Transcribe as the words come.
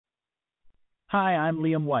Hi, I'm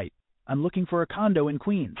Liam White. I'm looking for a condo in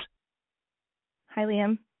Queens. Hi,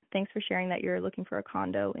 Liam. Thanks for sharing that you're looking for a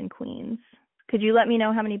condo in Queens. Could you let me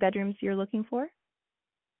know how many bedrooms you're looking for?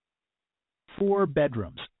 4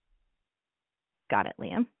 bedrooms. Got it,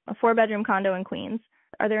 Liam. A 4-bedroom condo in Queens.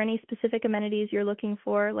 Are there any specific amenities you're looking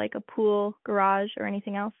for, like a pool, garage, or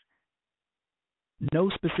anything else? No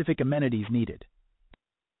specific amenities needed.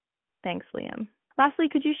 Thanks, Liam. Lastly,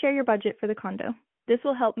 could you share your budget for the condo? This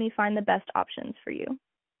will help me find the best options for you.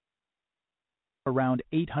 Around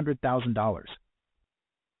 $800,000.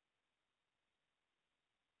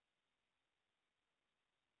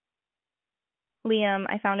 Liam,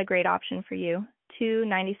 I found a great option for you.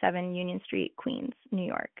 297 Union Street, Queens, New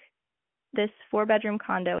York. This 4-bedroom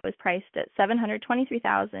condo is priced at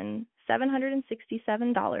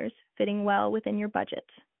 $723,767, fitting well within your budget.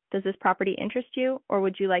 Does this property interest you, or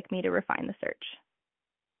would you like me to refine the search?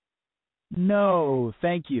 No,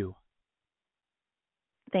 thank you.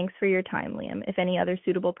 Thanks for your time, Liam. If any other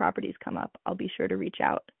suitable properties come up, I'll be sure to reach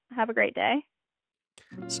out. Have a great day.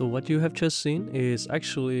 So what you have just seen is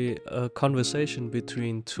actually a conversation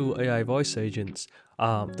between two AI voice agents.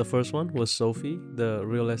 The first one was Sophie, the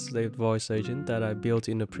real estate voice agent that I built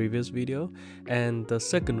in the previous video, and the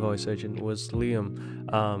second voice agent was Liam.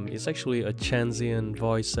 It's actually a transient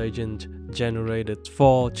voice agent generated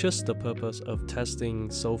for just the purpose of testing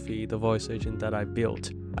Sophie, the voice agent that I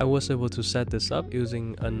built. I was able to set this up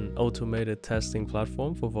using an automated testing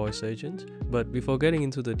platform for voice agent. But before getting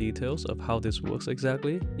into the details of how this works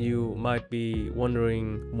exactly, you might be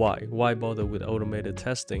wondering why. Why bother with automated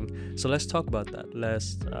testing? So let's talk about that.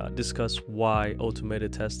 Let's discuss why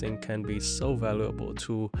automated testing can be so valuable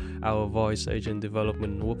to our voice agent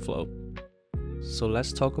development workflow. So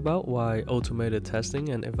let's talk about why automated testing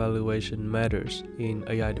and evaluation matters in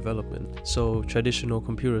AI development. So traditional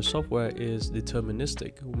computer software is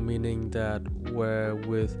deterministic, meaning that where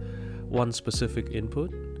with one specific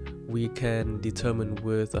input, we can determine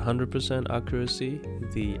with 100% accuracy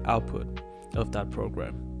the output of that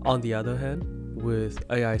program. On the other hand, with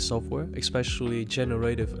AI software, especially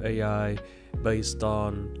generative AI based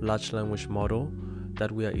on large language model, that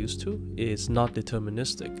we are used to is not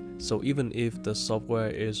deterministic. So even if the software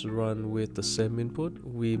is run with the same input,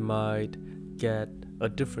 we might get a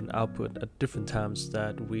different output at different times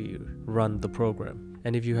that we run the program.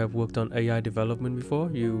 And if you have worked on AI development before,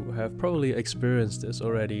 you have probably experienced this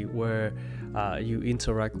already, where you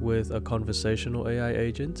interact with a conversational AI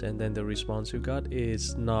agent and then the response you got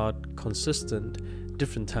is not consistent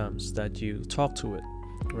different times that you talk to it.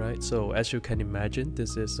 Right, so as you can imagine,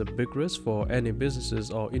 this is a big risk for any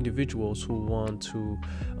businesses or individuals who want to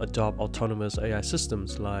adopt autonomous AI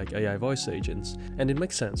systems like AI voice agents. And it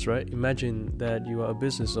makes sense, right? Imagine that you are a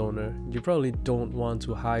business owner. You probably don't want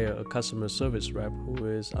to hire a customer service rep who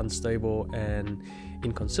is unstable and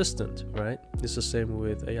inconsistent, right? It's the same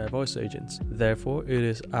with AI voice agents. Therefore, it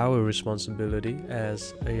is our responsibility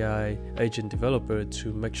as AI agent developer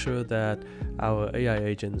to make sure that our AI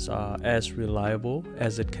agents are as reliable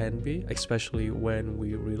as it can be, especially when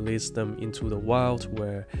we release them into the wild,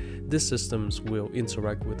 where these systems will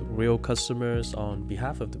interact with real customers on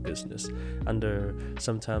behalf of the business under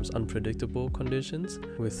sometimes unpredictable conditions,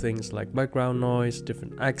 with things like background noise,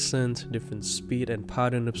 different accent, different speed and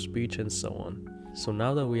pattern of speech, and so on. So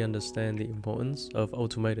now that we understand the importance of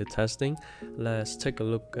automated testing, let's take a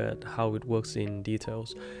look at how it works in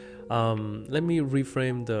details. Let me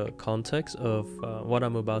reframe the context of what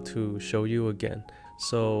I'm about to show you again.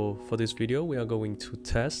 So for this video, we are going to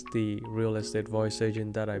test the real estate voice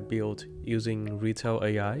agent that I built using Retell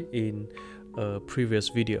AI in a previous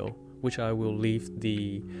video, which I will leave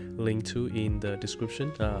the link to in the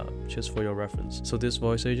description just for your reference. So this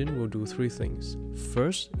voice agent will do 3 things.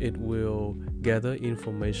 First, it will gather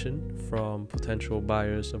information from potential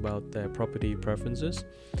buyers about their property preferences,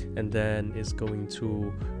 and then it's going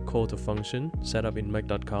to code a function set up in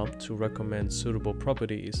Make.com to recommend suitable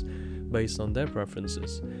properties based on their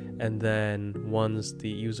preferences. And then once the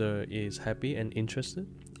user is happy and interested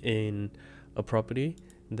in a property,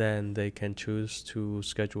 then they can choose to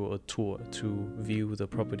schedule a tour to view the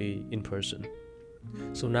property in person.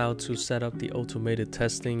 So now to set up the automated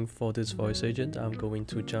testing for this voice agent, I'm going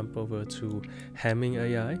to jump over to Hamming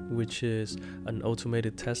AI, which is an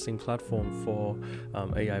automated testing platform for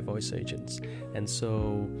AI voice agents. And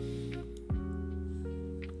so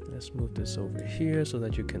let's move this over here so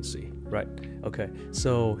that you can see. Right, okay,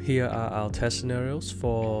 so here are our test scenarios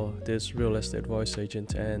for this real estate voice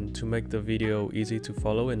agent, and to make the video easy to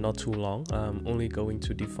follow and not too long, I'm only going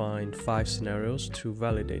to define 5 scenarios to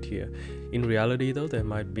validate here. In reality though, there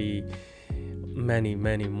might be many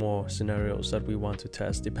more scenarios that we want to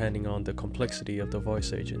test depending on the complexity of the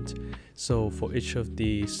voice agent. So for each of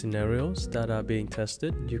the scenarios that are being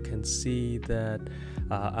tested, you can see that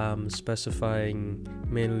I'm specifying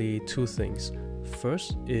mainly two things.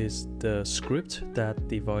 First is the script that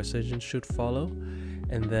the voice agent should follow,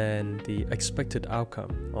 and then the expected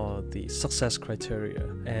outcome or the success criteria,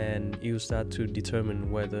 and use that to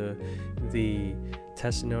determine whether the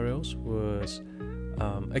test scenarios was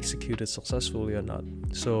executed successfully or not.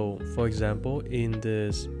 So for example, in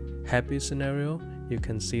this happy scenario, you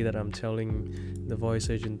can see that I'm telling the voice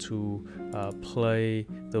agent to play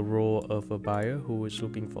the role of a buyer who is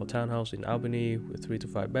looking for a townhouse in Albany with 3 to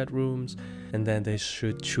 5 bedrooms, and then they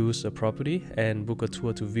should choose a property and book a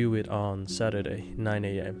tour to view it on Saturday 9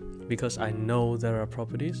 a.m. Because I know there are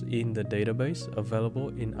properties in the database available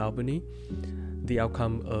in Albany, the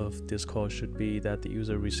outcome of this call should be that the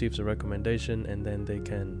user receives a recommendation and then they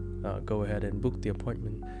can go ahead and book the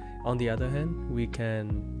appointment. On the other hand, we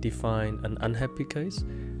can define an unhappy case.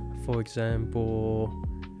 For example,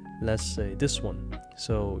 let's say this one.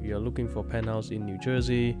 So you're looking for a penthouse in New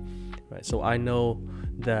Jersey, right? So I know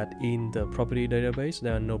that in the property database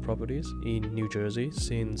there are no properties in New Jersey,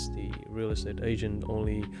 since the real estate agent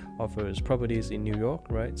only offers properties in New York,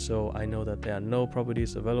 right? So I know that there are no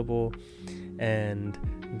properties available, and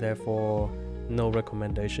therefore no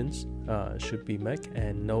recommendations should be made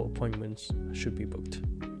and no appointments should be booked.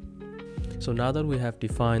 So now that we have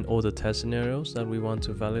defined all the test scenarios that we want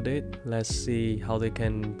to validate, let's see how they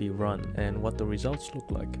can be run and what the results look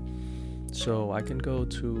like. So I can go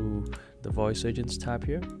to the voice agents tab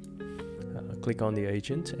here, click on the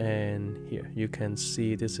agent, and here you can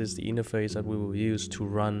see this is the interface that we will use to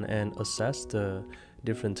run and assess the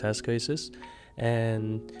different test cases.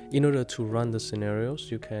 And in order to run the scenarios,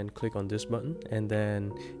 you can click on this button, and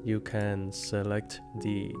then you can select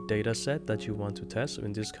the data set that you want to test. So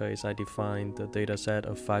in this case, I defined the data set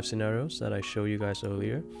of 5 scenarios that I showed you guys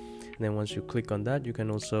earlier. And then once you click on that, you can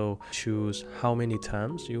also choose how many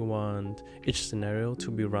times you want each scenario to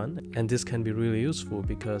be run. And this can be really useful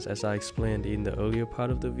because, as I explained in the earlier part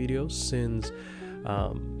of the video, since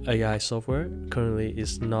AI software currently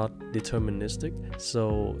is not deterministic,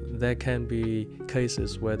 so there can be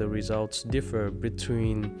cases where the results differ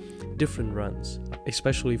between different runs.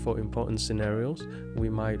 Especially for important scenarios, we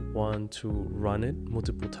might want to run it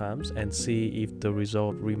multiple times and see if the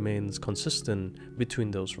result remains consistent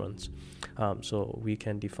between those runs. So we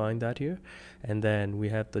can define that here, and then we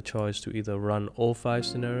have the choice to either run all 5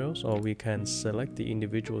 scenarios, or we can select the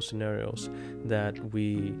individual scenarios that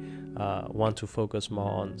we want to focus more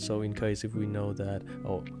on. So in case if we know that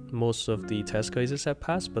most of the test cases have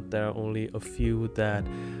passed, but there are only a few that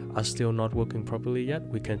are still not working properly yet,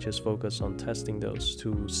 we can just focus on testing those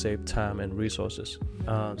to save time and resources.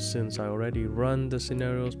 Since I already run the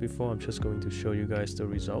scenarios before, I'm just going to show you guys the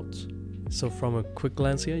results. So from a quick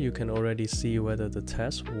glance here, you can already see whether the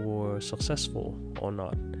tests were successful or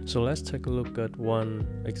not. So let's take a look at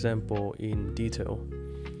one example in detail.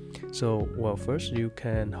 So, well, first you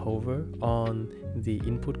can hover on the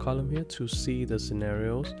input column here to see the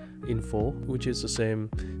scenarios in full, which is the same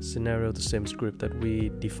scenario, the same script that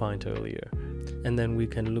we defined earlier. And then we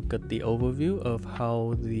can look at the overview of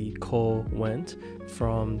how the call went,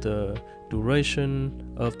 from the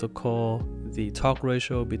duration of the call, the talk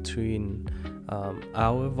ratio between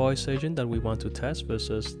our voice agent that we want to test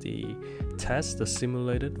versus the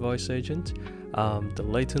simulated voice agent, the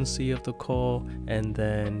latency of the call, and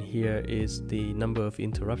then here is the number of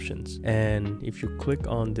interruptions. And if you click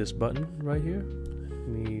on this button right here, let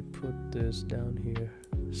me put this down here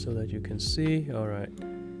so that you can see. Alright,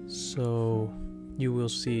 so you will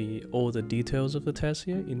see all the details of the test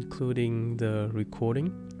here, including the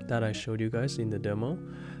recording that I showed you guys in the demo,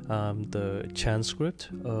 the transcript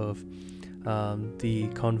of the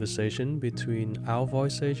conversation between our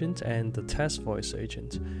voice agent and the test voice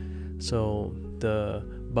agent. So the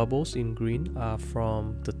bubbles in green are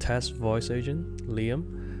from the test voice agent, Liam,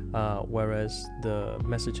 whereas the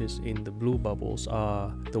messages in the blue bubbles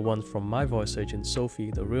are the ones from my voice agent, Sophie,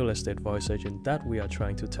 the real estate voice agent that we are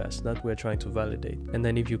trying to test, that we are trying to validate. And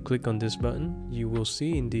then if you click on this button, you will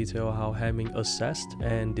see in detail how Hamming assessed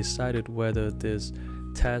and decided whether this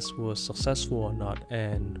test was successful or not,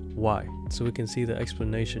 and why. So we can see the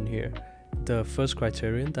explanation here. The first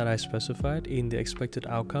criterion that I specified in the expected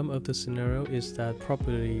outcome of the scenario is that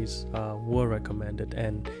properties were recommended,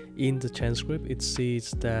 and in the transcript it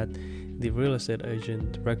sees that the real estate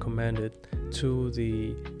agent recommended to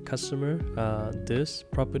the customer this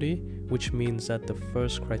property, which means that the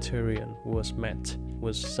first criterion was met,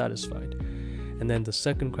 was satisfied. And then the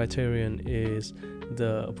second criterion is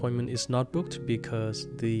the appointment is not booked because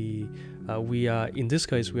we are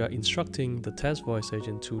instructing the test voice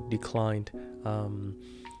agent to decline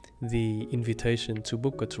the invitation to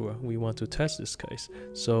book a tour. We want to test this case.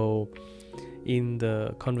 So in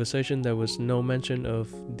the conversation, there was no mention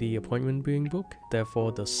of the appointment being booked.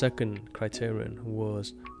 Therefore, the second criterion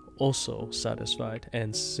was also satisfied.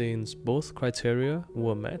 And since both criteria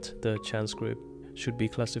were met, the transcript should be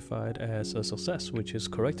classified as a success, which is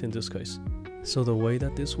correct in this case. So the way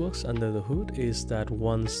that this works under the hood is that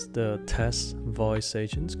once the test voice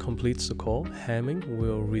agent completes the call, Hamming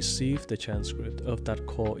will receive the transcript of that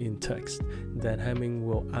call in text. Then Hamming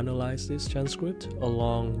will analyze this transcript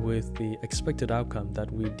along with the expected outcome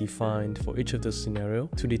that we defined for each of the scenario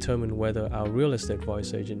to determine whether our real estate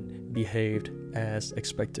voice agent behaved as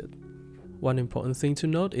expected. One important thing to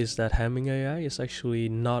note is that Hamming AI is actually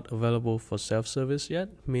not available for self-service yet,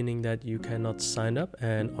 meaning that you cannot sign up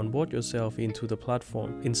and onboard yourself into the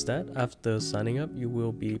platform. Instead, after signing up, you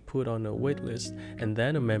will be put on a waitlist, and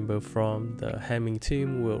then a member from the Hamming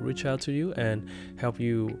team will reach out to you and help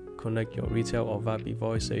you connect your retail or VAPI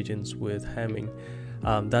voice agents with Hamming.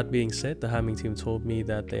 That being said, the Hamming team told me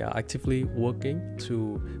that they are actively working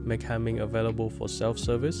to make Hamming available for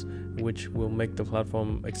self-service, which will make the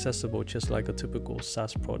platform accessible just like a typical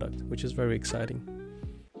SaaS product, which is very exciting.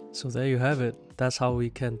 So there you have it. That's how we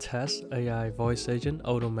can test AI voice agent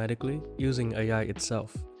automatically using AI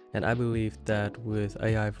itself. And I believe that with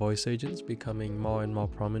AI voice agents becoming more and more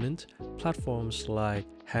prominent, platforms like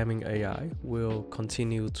Hamming AI will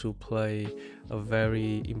continue to play a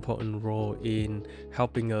very important role in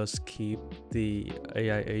helping us keep the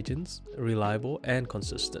AI agents reliable and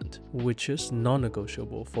consistent, which is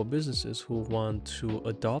non-negotiable for businesses who want to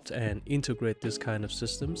adopt and integrate this kind of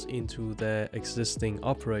systems into their existing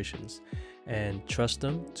operations and trust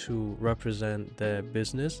them to represent their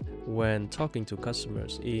business when talking to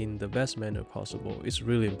customers in the best manner possible is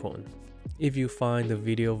really important. If you find the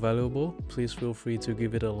video valuable, please feel free to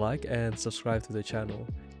give it a like and subscribe to the channel.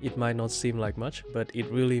 It might not seem like much, but it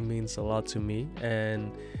really means a lot to me,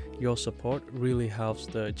 and your support really helps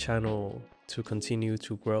the channel to continue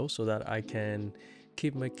to grow so that I can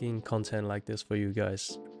keep making content like this for you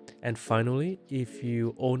guys. And finally, if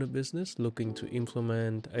you own a business looking to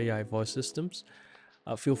implement AI voice systems,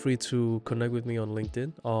 feel free to connect with me on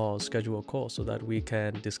LinkedIn or schedule a call so that we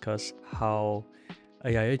can discuss how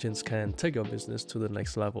AI agents can take your business to the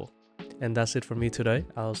next level. And that's it for me today.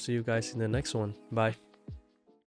 I'll see you guys in the next one. Bye.